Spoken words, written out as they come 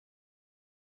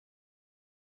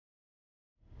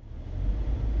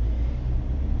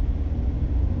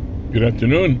Good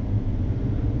afternoon.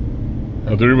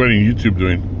 How's everybody on YouTube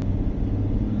doing?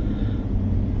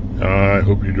 I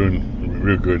hope you're doing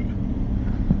real good.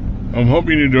 I'm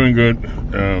hoping you're doing good.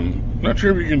 Not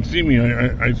sure if you can see me.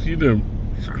 I see the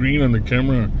screen on the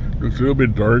camera looks a little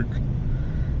bit dark.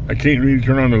 I can't really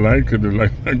turn on the light because the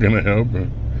light's not gonna help.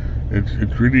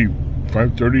 It's really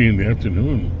 5:30 in the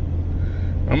afternoon.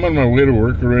 I'm on my way to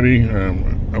work already.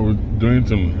 I was doing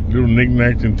some little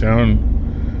knickknacks in town,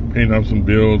 paying off some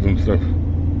bills and stuff.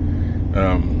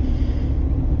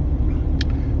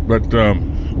 Let's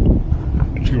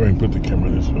see if I can put the camera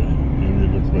this way. Maybe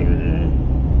it looks better here.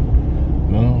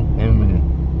 No, I don't know.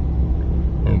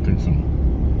 I don't think so.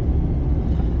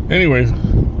 Anyways,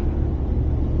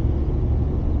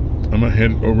 I'm gonna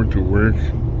head over to work.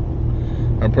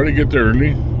 I'll probably get there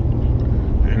early.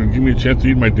 It'll give me a chance to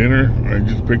eat my dinner. I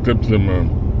just picked up some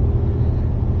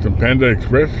Panda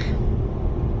Express.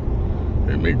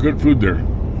 They make good food there.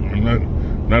 I'm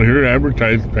not here to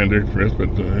advertise Panda Express, but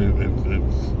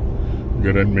it's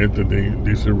gotta admit that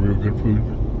they serve real good food.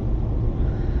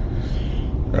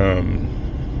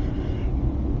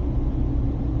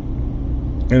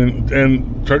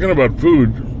 And talking about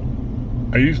food,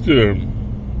 I used to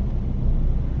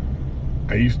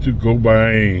go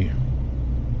by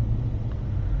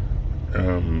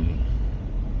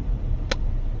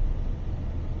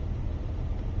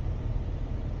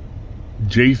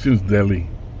Jason's Deli.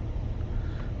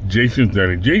 Jason's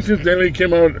Deli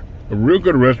came out, a real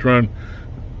good restaurant.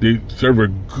 They serve a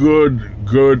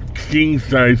good king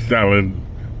size salad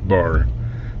bar,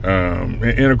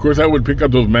 and of course I would pick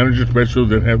up those manager specials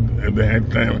that have the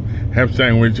half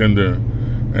sandwich and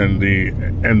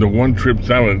the one trip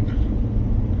salad.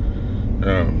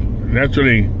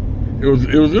 Naturally, it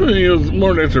was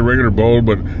more or less a regular bowl,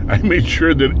 but I made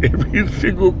sure that every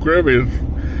single crevice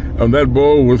of that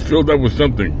bowl was filled up with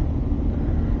something.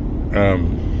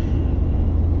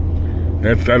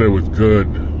 That salad was good.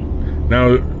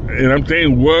 Now, and I'm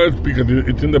saying was because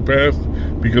it's in the past,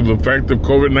 because of the fact of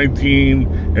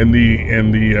COVID-19 and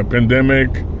the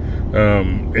pandemic.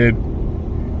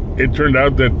 It turned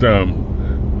out that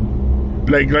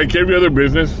like every other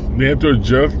business, they had to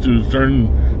adjust to certain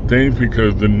things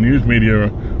because the news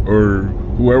media or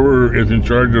whoever is in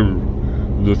charge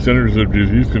of the Centers of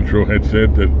Disease Control had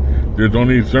said that there's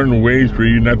only certain ways for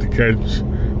you not to catch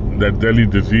that deadly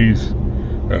disease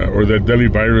or that deadly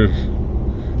virus.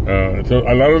 So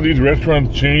a lot of these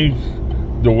restaurants changed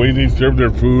the way they serve their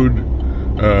food.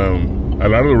 A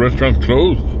lot of the restaurants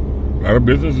closed. A lot of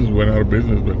businesses went out of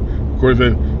business. But of course,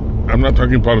 I'm not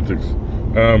talking politics.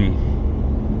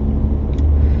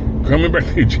 Coming back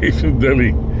to Jason's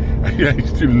Deli, I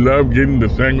used to love getting the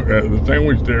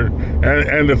sandwich there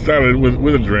and the salad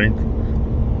with a drink.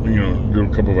 You know, a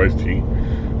little cup of iced tea.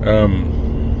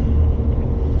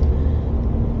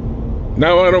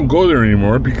 Now I don't go there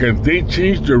anymore because they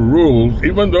changed the rules,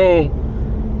 even though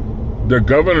the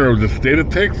governor of the state of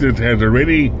Texas has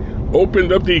already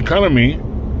opened up the economy.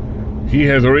 He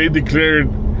has already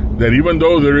declared that even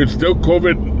though there is still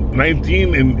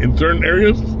COVID-19 in certain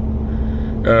areas,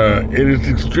 it is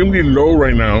extremely low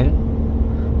right now.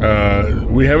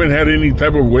 We haven't had any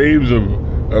type of waves of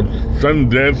sudden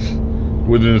deaths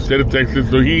within the state of Texas,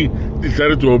 so he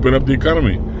decided to open up the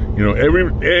economy. You know,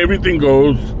 everything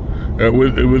goes.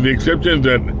 With the exception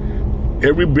that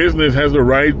every business has the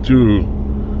right to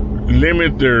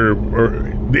limit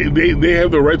they have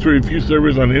the right to refuse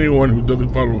service on anyone who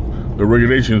doesn't follow the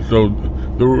regulations. So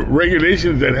the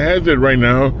regulations that has it right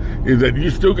now is that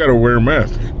you still got to wear a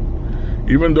mask.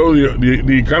 Even though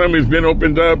the economy has been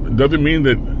opened up, doesn't mean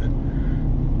that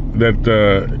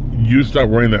you stop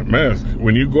wearing that mask.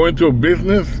 When you go into a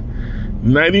business,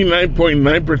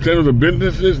 99.9% of the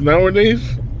businesses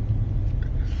nowadays,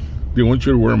 they want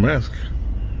you to wear a mask.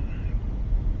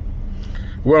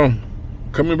 Well,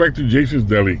 coming back to Jason's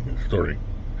Deli story.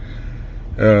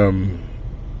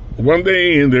 One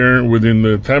day in there, within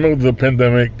the time of the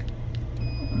pandemic,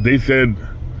 they said,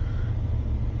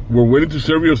 we're willing to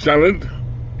serve you a salad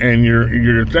and your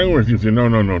sandwich. You say, no.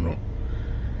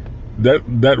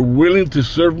 That willing to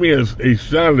serve me as a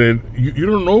salad, you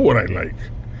don't know what I like.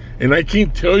 And I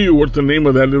can't tell you what's the name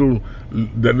of that little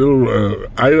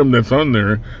item that's on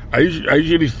there. I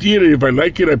usually see it. If I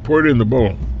like it, I pour it in the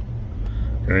bowl.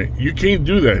 Okay? You can't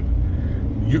do that.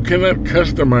 You cannot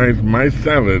customize my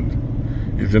salad.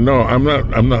 He said, no, I'm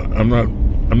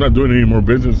not doing any more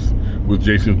business with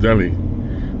Jason's Deli.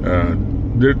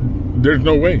 There's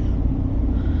no way.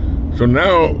 So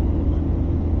now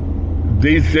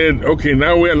they said, okay,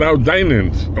 now we allow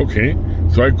dine-ins. Okay.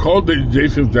 So I called the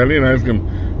Jason's Deli and I asked him,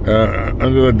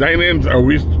 under the dine-ins, are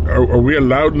we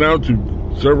allowed now to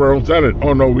serve our own salad.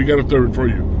 Oh no, we gotta serve it for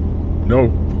you. No,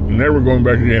 never going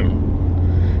back again.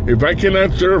 If I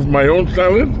cannot serve my own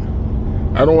salad,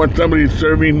 I don't want somebody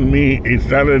serving me a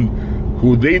salad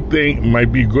who they think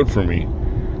might be good for me.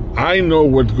 I know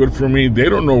what's good for me. They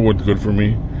don't know what's good for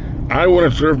me. I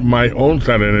want to serve my own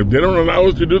salad. And if they don't allow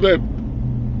us to do that,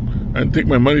 I'd take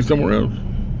my money somewhere else.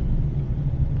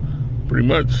 Pretty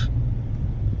much.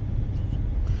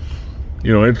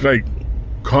 You know, it's like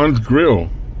Khan's Grill.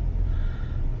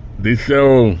 They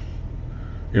sell,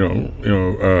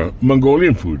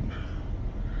 Mongolian food.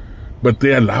 But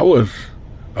they allow us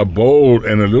a bowl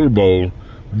and a little bowl.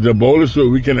 The bowl is so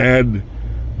we can add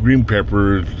green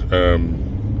peppers,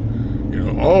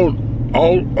 all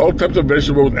types of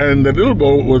vegetables, and the little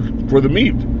bowl was for the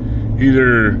meat,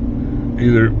 either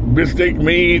beefsteak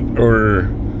meat or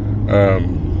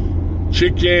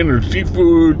chicken or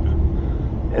seafood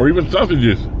or even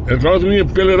sausages. As long as we can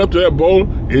fill it up to that bowl,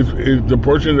 is the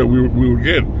portion that we would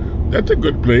get. That's a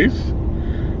good place.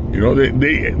 You know,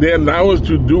 they allow us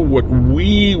to do what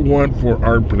we want for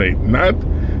our plate, not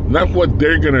what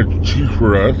they're gonna choose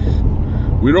for us.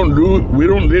 We don't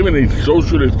live in a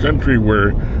socialist country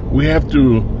where we have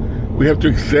to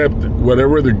accept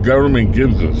whatever the government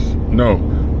gives us. No,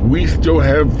 we still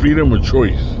have freedom of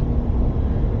choice.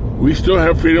 We still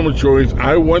have freedom of choice.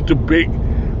 I want to pick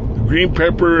green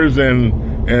peppers and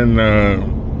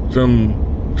some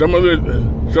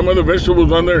other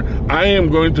vegetables on there. I am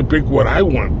going to pick what I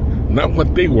want, not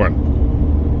what they want.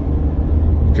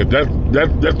 Because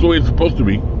that's the way it's supposed to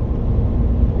be.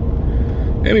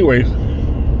 Anyways,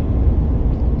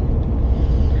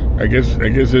 I guess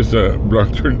this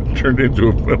blog turned into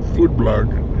a food blog.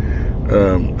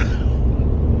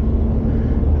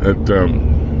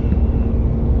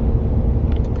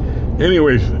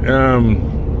 Anyways,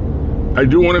 I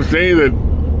do want to say that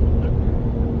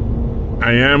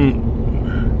I am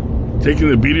taking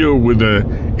the video with the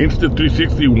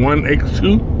Insta360 ONE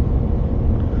X2,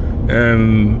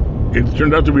 and it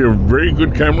turned out to be a very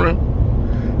good camera.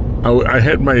 I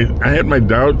had my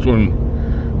doubts when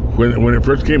it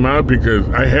first came out, because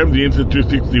I have the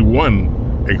Insta360 ONE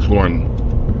X1.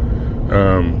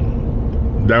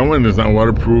 That one is not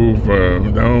waterproof.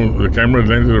 The camera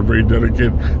lenses are very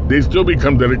delicate. They still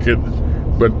become delicate,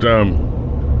 but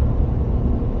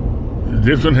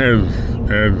this one has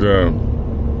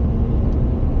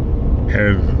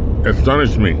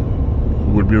astonished me,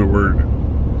 would be the word.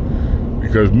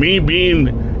 Because me being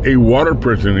a water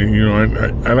person,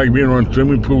 I like being around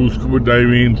swimming pools, scuba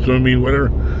diving, swimming, whatever.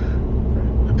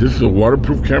 This is a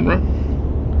waterproof camera.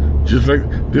 Just like,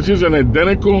 this is an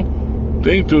identical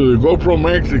thing to the GoPro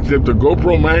Max, except the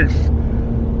GoPro Max,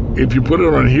 if you put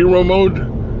it on hero mode,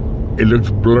 it looks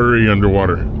blurry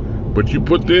underwater. But you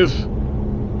put this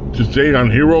to stay on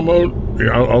hero mode,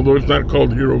 although it's not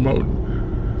called hero mode,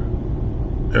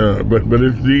 but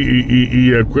it's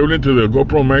the equivalent to the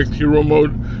GoPro Max hero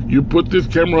mode. You put this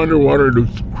camera underwater, it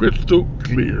looks crystal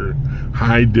clear,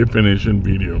 high definition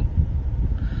video.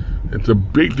 It's a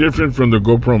big difference from the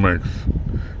GoPro Max.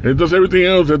 It does everything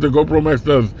else that the GoPro Max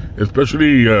does,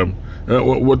 especially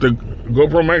what the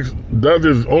GoPro Max does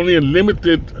is only a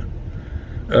limited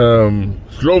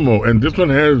slow-mo, and this one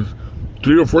has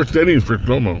 3 or 4 settings for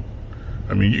slow-mo.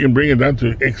 I mean, you can bring it down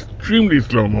to extremely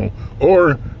slow-mo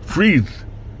or freeze,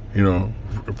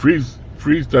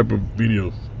 freeze type of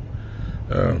videos.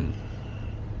 Of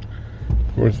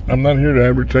course, I'm not here to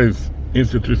advertise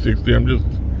Insta360. I'm just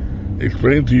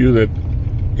explaining to you that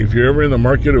if you're ever in the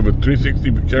market of a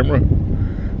 360 camera,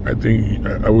 I think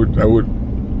I would,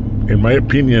 in my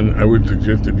opinion, I would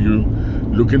suggest that you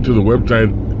look into the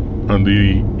website on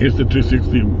the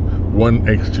Insta360 ONE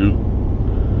X2.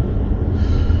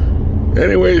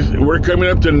 Anyways, we're coming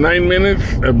up to 9 minutes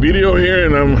of video here,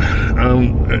 and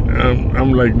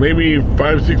I'm like maybe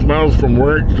 5-6 miles from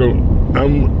work, so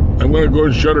I'm gonna go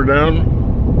and shut her down,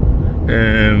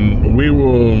 and we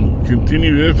will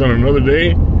continue this on another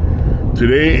day.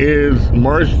 Today is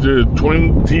March the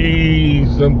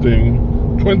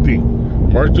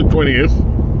 20th.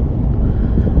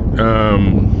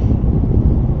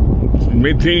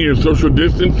 Maintain your social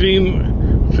distancing,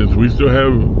 since we still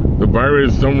have the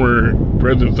virus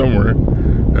present somewhere.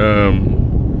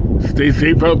 Stay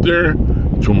safe out there.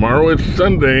 Tomorrow is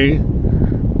Sunday.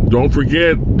 Don't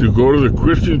forget to go to the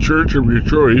Christian church of your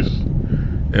choice,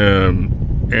 and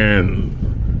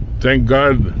thank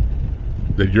God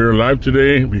that you're alive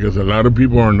today, because a lot of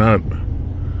people are not.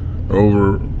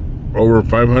 Over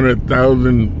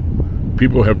 500,000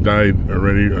 people have died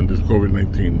already on this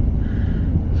COVID-19.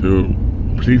 So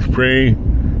please pray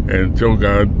and tell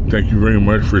God, thank you very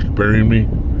much for sparing me.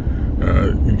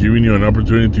 giving you an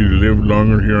opportunity to live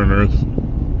longer here on earth.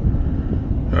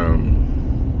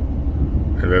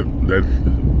 And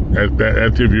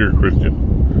that's if you're a Christian.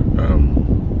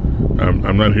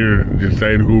 I'm not here to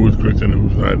decide who is Christian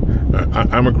and who's not.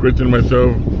 I'm a Christian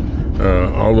myself,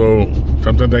 although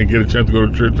sometimes I get a chance to go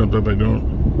to church, sometimes I don't.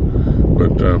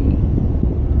 But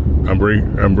I'm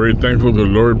very thankful to the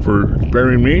Lord for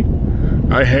sparing me.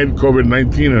 I had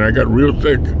COVID-19 and I got real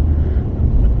sick,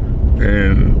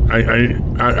 and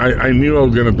I knew I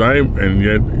was gonna die, and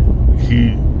yet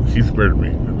He spared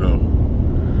me. So,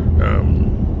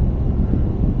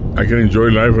 I can enjoy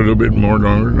life a little bit more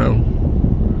longer now.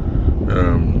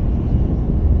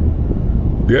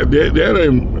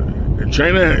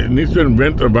 China needs to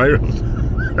invent a virus.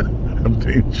 I'm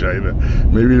saying China.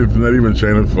 Maybe it's not even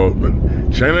China's fault, but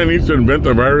China needs to invent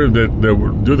a virus that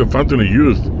will do the fountain of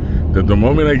youth. That the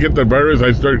moment I get the virus,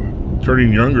 I start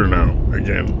turning younger now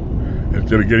again,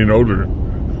 instead of getting older.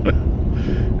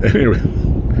 Anyway,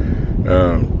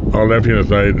 all laughing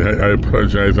aside, I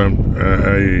apologize.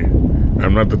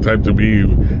 I'm not the type to be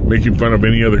making fun of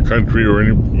any other country or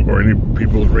any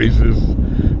people's races.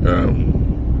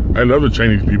 I love the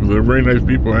Chinese people. They're very nice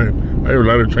people. I have a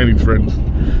lot of Chinese friends.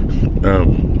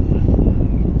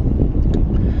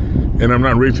 And I'm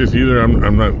not racist either.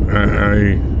 I'm not.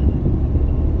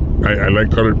 I like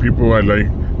colored people. I like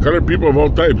colored people of all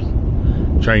types.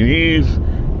 Chinese,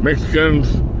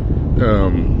 Mexicans,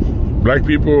 black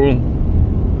people.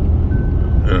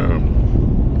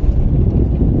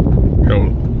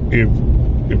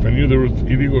 If I knew there was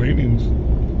illegal aliens,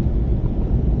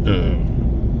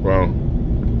 well,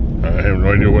 I have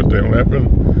no idea what the hell happened.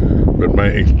 But my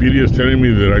Expedia is telling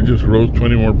me that I just rose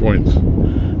 20 more points,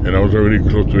 and I was already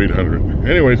close to 800.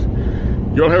 Anyways,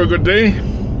 y'all have a good day,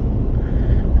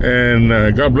 and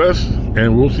God bless,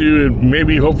 and we'll see you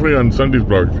maybe, hopefully, on Sunday's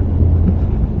vlog.